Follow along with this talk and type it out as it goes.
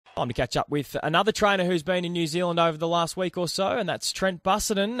Time to catch up with another trainer who's been in New Zealand over the last week or so, and that's Trent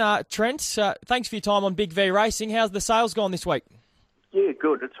Busserton. Trent, thanks for your time on Big V Racing. How's the sales gone this week? Yeah,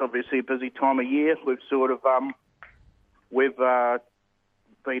 good. It's obviously a busy time of year. We've sort of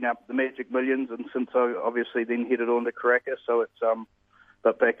been up the Magic Millions, and since I obviously then headed on to Karaka, so it's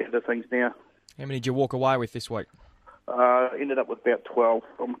but back into things now. How many did you walk away with this week? Ended up with about 12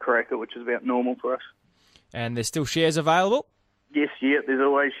 from Karaka, which is about normal for us. And there's still shares available? Yes, yeah, there's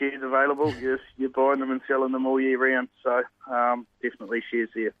always shares available. Yes, you're buying them and selling them all year round, so definitely shares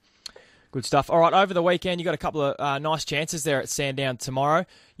there. Good stuff. All right, over the weekend, you got a couple of nice chances there at Sandown tomorrow.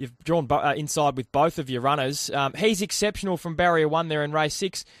 You've drawn inside with both of your runners. He's exceptional from barrier 1 there in race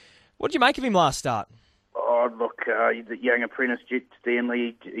 6. What did you make of him last start? Oh, look, the young apprentice, Jet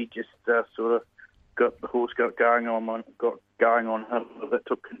Stanley, he just sort of got the horse going on him, that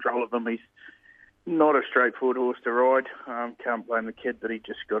took control of him. He's not a straightforward horse to ride. Can't blame the kid, but he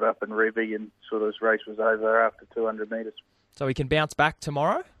just got up and revvy, and sort of his race was over after 200 metres. So he can bounce back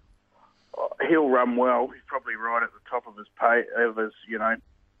tomorrow? He'll run well. He's probably right at the top of his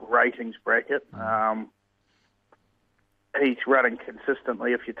ratings bracket. He's running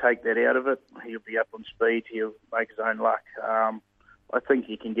consistently. If you take that out of it, he'll be up on speed. He'll make his own luck. I think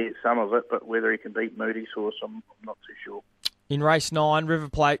he can get some of it, but whether he can beat Moody's horse, I'm not too sure. In race 9, River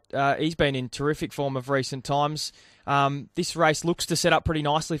Plate, he's been in terrific form of recent times. This race looks to set up pretty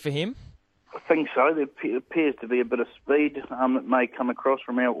nicely for him. I think so. There appears to be a bit of speed that may come across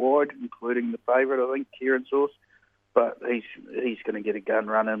from out wide, including the favourite, I think, Kieran Source. But he's going to get a gun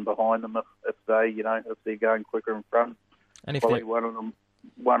run in behind them if they're going quicker in front. And if probably one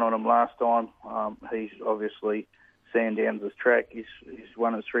on him last time. He's obviously Sandown's his track. He's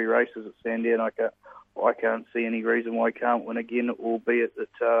won his 3 races at Sandown. I can't see any reason why he can't win again, albeit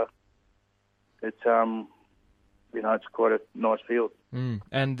that it's quite a nice field.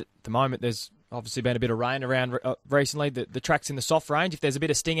 And at the moment, there's obviously been a bit of rain around recently. The track's in the soft range. If there's a bit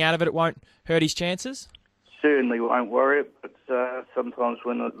of sting out of it, it won't hurt his chances? Certainly won't worry it, but sometimes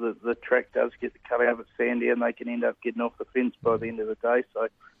when the track does get the cut out of Sandown, they can end up getting off the fence by the end of the day. So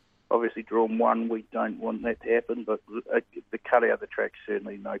obviously drawn 1, we don't want that to happen, but the cut out of the track's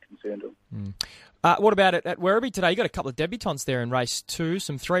certainly no concern to them. What about it at Werribee today? You got a couple of debutants there in race 2,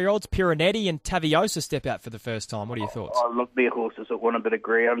 some 3-year-olds. Piranesi and Taviosa step out for the first time. What are your thoughts? Look, they're horses that want a bit of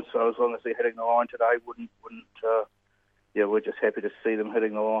ground, so as long as they're hitting the line today, we're just happy to see them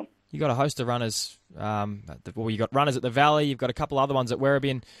hitting the line. You got a host of runners. You got runners at the Valley. You've got a couple other ones at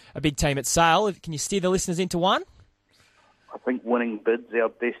Werribee and a big team at Sale. Can you steer the listeners into one? I think Winning Bid's our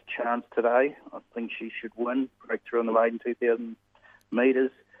best chance today. I think she should win, break through on the maiden 2,000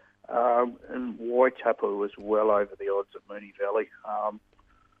 metres. And Waitapu was well over the odds at Moonee Valley.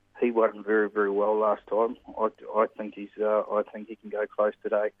 He won very, very well last time. I think he can go close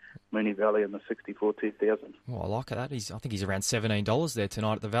today. Moonee Valley in the 64 2000. Oh, I like that. I think he's around $17 there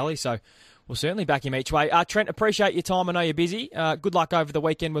tonight at the Valley. So we'll certainly back him each way. Trent, appreciate your time. I know you're busy. Good luck over the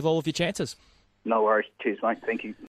weekend with all of your chances. No worries. Cheers, mate. Thank you.